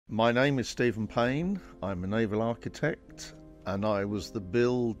My name is Stephen Payne. I'm a naval architect and I was the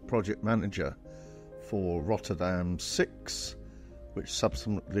build project manager for Rotterdam V, which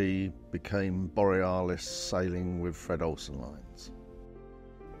subsequently became Borealis, sailing with Fred Olsen Lines.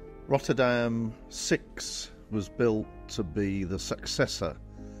 Rotterdam VI was built to be the successor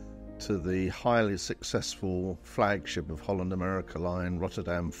to the highly successful flagship of Holland America Line,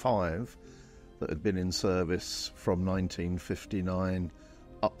 Rotterdam V, that had been in service from 1959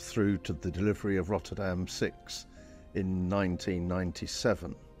 up through to the delivery of Rotterdam VI in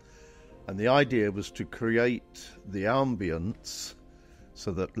 1997. And the idea was to create the ambience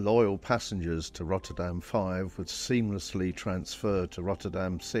so that loyal passengers to Rotterdam V would seamlessly transfer to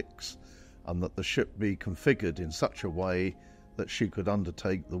Rotterdam VI, and that the ship be configured in such a way that she could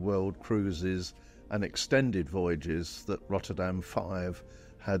undertake the world cruises and extended voyages that Rotterdam V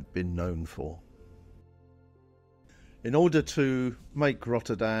had been known for. In order to make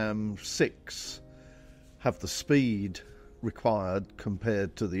Rotterdam VI have the speed required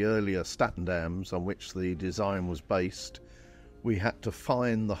compared to the earlier Statendams on which the design was based, we had to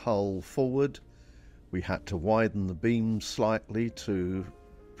fine the hull forward, we had to widen the beams slightly to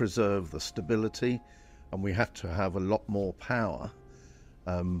preserve the stability, and we had to have a lot more power,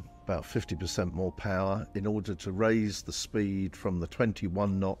 about 50% more power, in order to raise the speed from the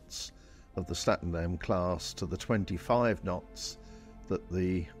 21 knots of the Statendam class to the 25 knots that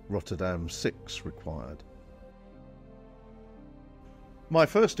the Rotterdam VI required. My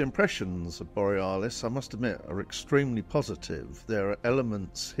first impressions of Borealis, I must admit, are extremely positive. There are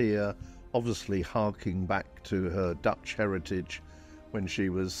elements here obviously harking back to her Dutch heritage when she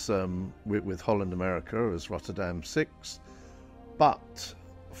was with Holland America as Rotterdam VI, but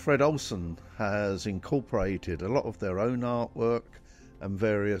Fred Olsen has incorporated a lot of their own artwork and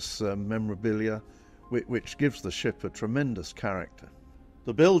various memorabilia, which gives the ship a tremendous character.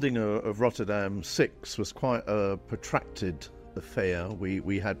 The building of Rotterdam VI was quite a protracted affair.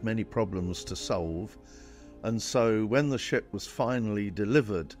 We had many problems to solve, and so when the ship was finally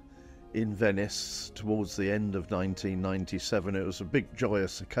delivered in Venice towards the end of 1997, it was a big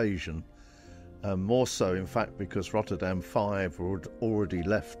joyous occasion, more so in fact because Rotterdam V had already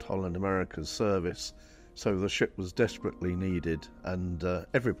left Holland America's service, so the ship was desperately needed, and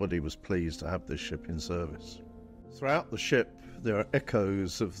everybody was pleased to have this ship in service. Throughout the ship there are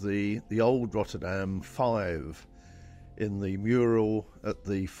echoes of the old Rotterdam V in the mural at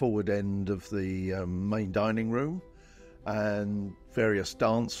the forward end of the main dining room, and various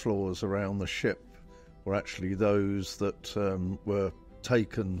dance floors around the ship were actually those that were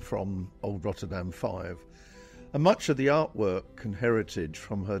taken from old Rotterdam V. And much of the artwork and heritage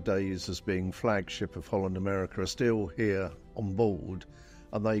from her days as being flagship of Holland America are still here on board,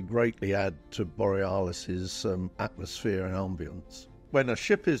 and they greatly add to Borealis's atmosphere and ambience. When a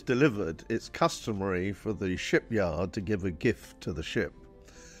ship is delivered, it's customary for the shipyard to give a gift to the ship.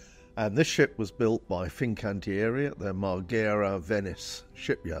 And this ship was built by Fincantieri at their Marghera, Venice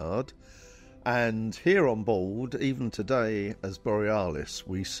shipyard. And here on board, even today as Borealis,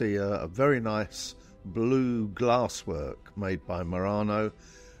 we see a very nice blue glasswork made by Murano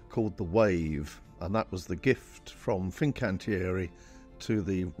called the Wave, and that was the gift from Fincantieri to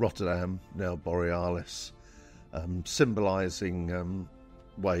the Rotterdam, now Borealis, symbolising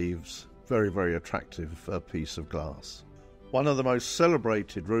waves. Very, very attractive piece of glass. One of the most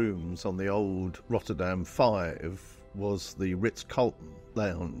celebrated rooms on the old Rotterdam V was the Ritz-Carlton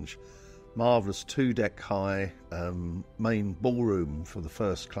Lounge. Marvellous 2-deck high main ballroom for the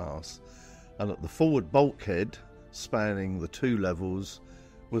first class. And at the forward bulkhead, spanning the two levels,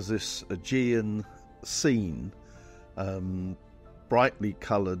 was this Aegean scene, brightly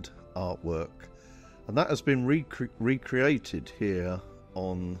coloured artwork. And that has been recreated here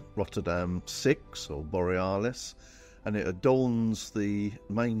on Rotterdam VI, or Borealis, and it adorns the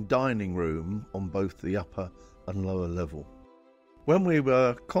main dining room on both the upper and lower level. When we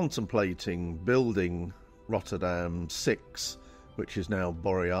were contemplating building Rotterdam VI, which is now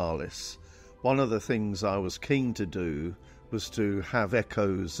Borealis, one of the things I was keen to do was to have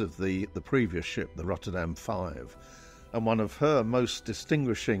echoes of the previous ship, the Rotterdam V, and one of her most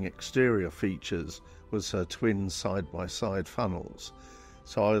distinguishing exterior features was her twin side-by-side funnels.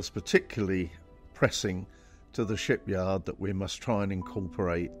 So I was particularly pressing to the shipyard that we must try and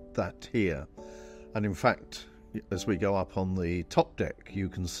incorporate that here. And in fact, as we go up on the top deck, you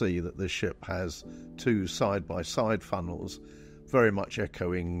can see that this ship has two side-by-side funnels, very much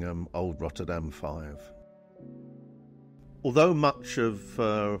echoing old Rotterdam V. Although much of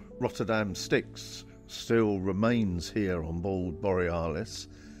Rotterdam Styx still remains here on board Borealis,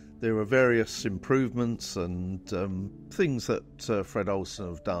 There are various improvements and things that Fred Olsen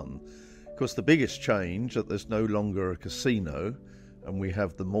have done. Of course, the biggest change that there's no longer a casino, and we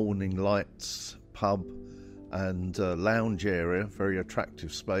have the Morning Lights pub and lounge area, very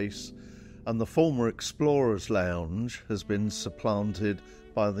attractive space. And the former Explorers Lounge has been supplanted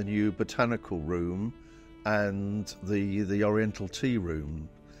by the new Botanical Room and the Oriental Tea Room.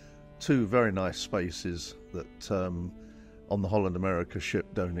 Two very nice spaces that on the Holland America ship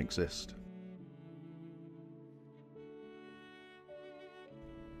don't exist.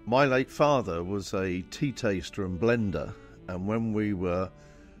 My late father was a tea taster and blender, and when we were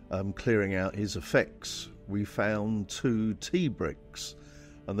clearing out his effects, we found 2 tea bricks.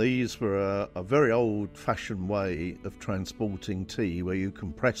 And these were a very old-fashioned way of transporting tea, where you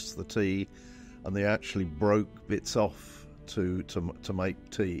compress the tea and they actually broke bits off to make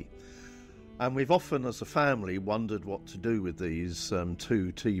tea. And we've often, as a family, wondered what to do with these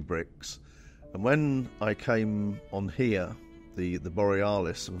 2 tea bricks. And when I came on here, the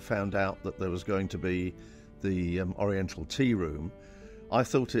Borealis, and found out that there was going to be the Oriental Tea Room, I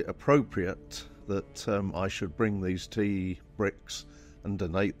thought it appropriate that I should bring these tea bricks and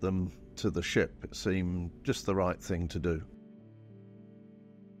donate them to the ship. It seemed just the right thing to do.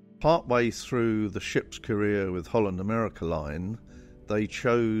 Partway through the ship's career with Holland America Line, they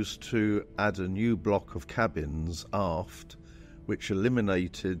chose to add a new block of cabins aft, which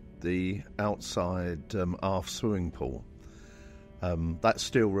eliminated the outside aft swimming pool. That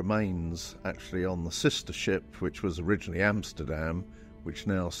still remains actually on the sister ship, which was originally Amsterdam, which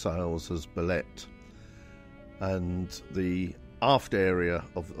now sails as Ballet. And the aft area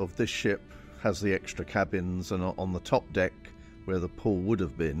of this ship has the extra cabins, and on the top deck, where the pool would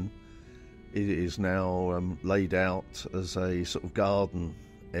have been, it is now laid out as a sort of garden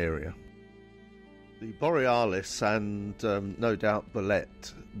area. The Borealis and no doubt Ballet,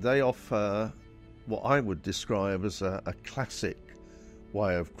 they offer what I would describe as a classic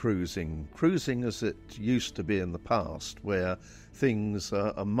way of cruising as it used to be in the past, where things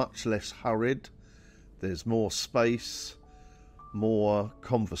are much less hurried, there's more space, more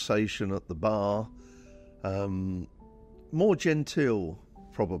conversation at the bar, more genteel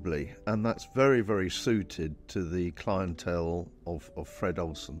probably, and that's very, very suited to the clientele of Fred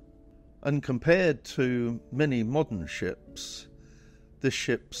Olsen. And compared to many modern ships, this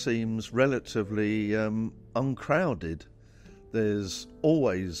ship seems relatively uncrowded. There's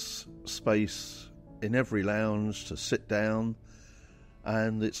always space in every lounge to sit down,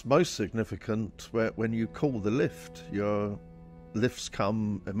 and it's most significant when you call the lift. Your lifts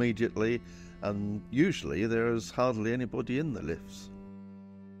come immediately, and usually there's hardly anybody in the lifts.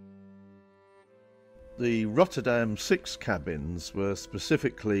 The Rotterdam V cabins were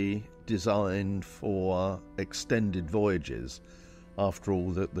specifically designed for extended voyages. After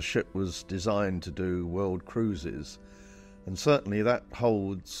all, the ship was designed to do world cruises, and certainly that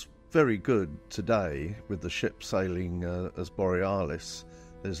holds very good today with the ship sailing as Borealis.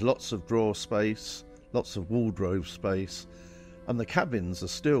 There's lots of drawer space, lots of wardrobe space, and the cabins are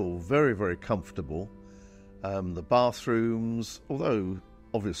still very, very comfortable. The bathrooms, although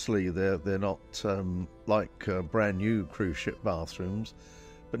obviously they're not like brand new cruise ship bathrooms,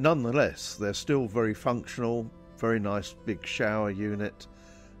 but nonetheless they're still very functional, very nice big shower unit,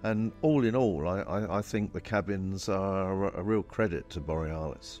 and all in all I think the cabins are a real credit to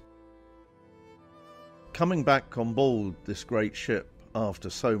Borealis. Coming back on board this great ship after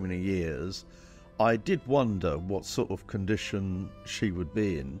so many years, I did wonder what sort of condition she would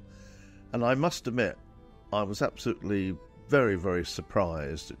be in, and I must admit I was absolutely very, very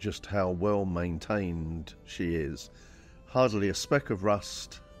surprised at just how well maintained she is. Hardly a speck of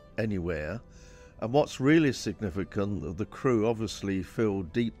rust anywhere. And what's really significant, the crew obviously feel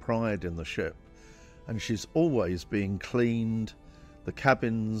deep pride in the ship, and she's always being cleaned. The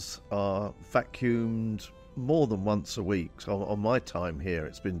cabins are vacuumed more than once a week. So on my time here,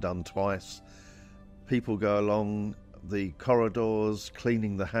 it's been done twice. People go along the corridors,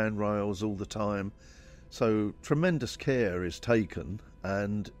 cleaning the handrails all the time. So tremendous care is taken,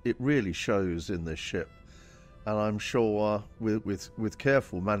 and it really shows in this ship. And I'm sure with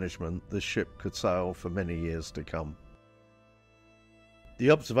careful management, this ship could sail for many years to come. The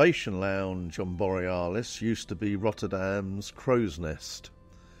observation lounge on Borealis used to be Rotterdam's crow's nest.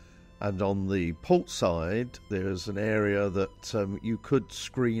 And on the port side, there's an area that you could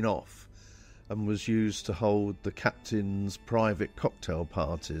screen off and was used to hold the captain's private cocktail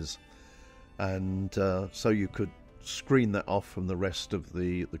parties. And so you could screen that off from the rest of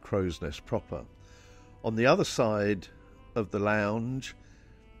the crow's nest proper. On the other side of the lounge,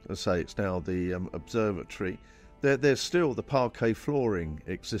 let's say it's now the observatory, There's still the parquet flooring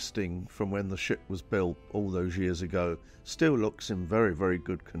existing from when the ship was built all those years ago. Still looks in very, very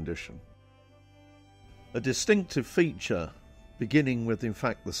good condition. A distinctive feature, beginning with, in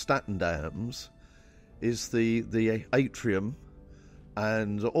fact, the Staten Dams, is the atrium,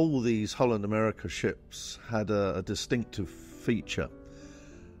 and all these Holland America ships had a distinctive feature.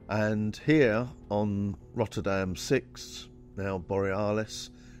 And here on Rotterdam V, now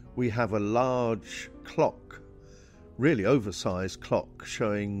Borealis, we have a large clock, really oversized clock,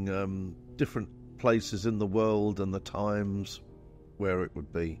 showing different places in the world and the times where it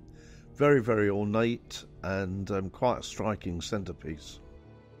would be. Very, very ornate and quite a striking centerpiece.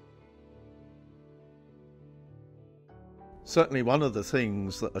 Certainly one of the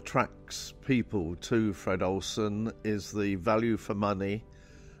things that attracts people to Fred Olsen is the value for money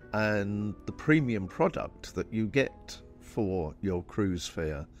and the premium product that you get for your cruise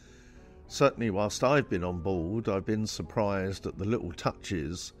fare. Certainly whilst I've been on board, I've been surprised at the little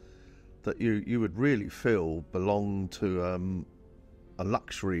touches that you would really feel belong to a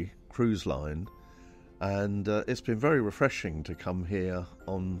luxury cruise line. And it's been very refreshing to come here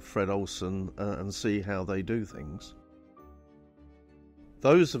on Fred Olsen and see how they do things.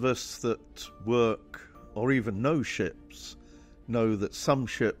 Those of us that work or even know ships know that some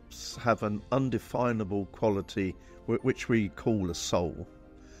ships have an undefinable quality which we call a soul.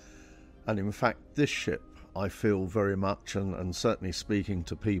 And in fact, this ship, I feel very much, and certainly speaking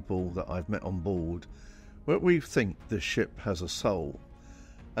to people that I've met on board, where we think this ship has a soul.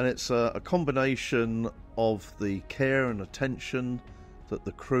 And it's a combination of the care and attention that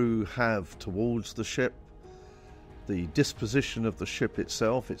the crew have towards the ship, the disposition of the ship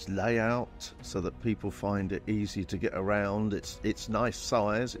itself, its layout, so that people find it easy to get around, its nice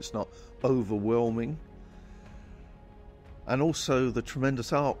size, it's not overwhelming, and also the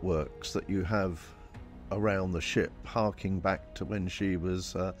tremendous artworks that you have around the ship, harking back to when she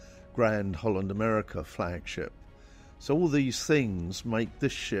was Grand Holland America flagship. So all these things make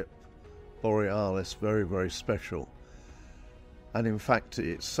this ship, Borealis, very, very special. And in fact,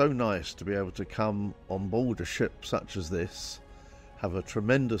 it's so nice to be able to come on board a ship such as this, have a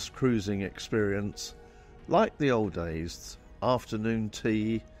tremendous cruising experience, like the old days, afternoon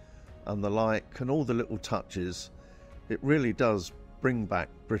tea and the like, and all the little touches. It really does bring back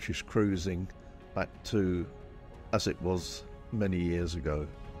British cruising back to as it was many years ago.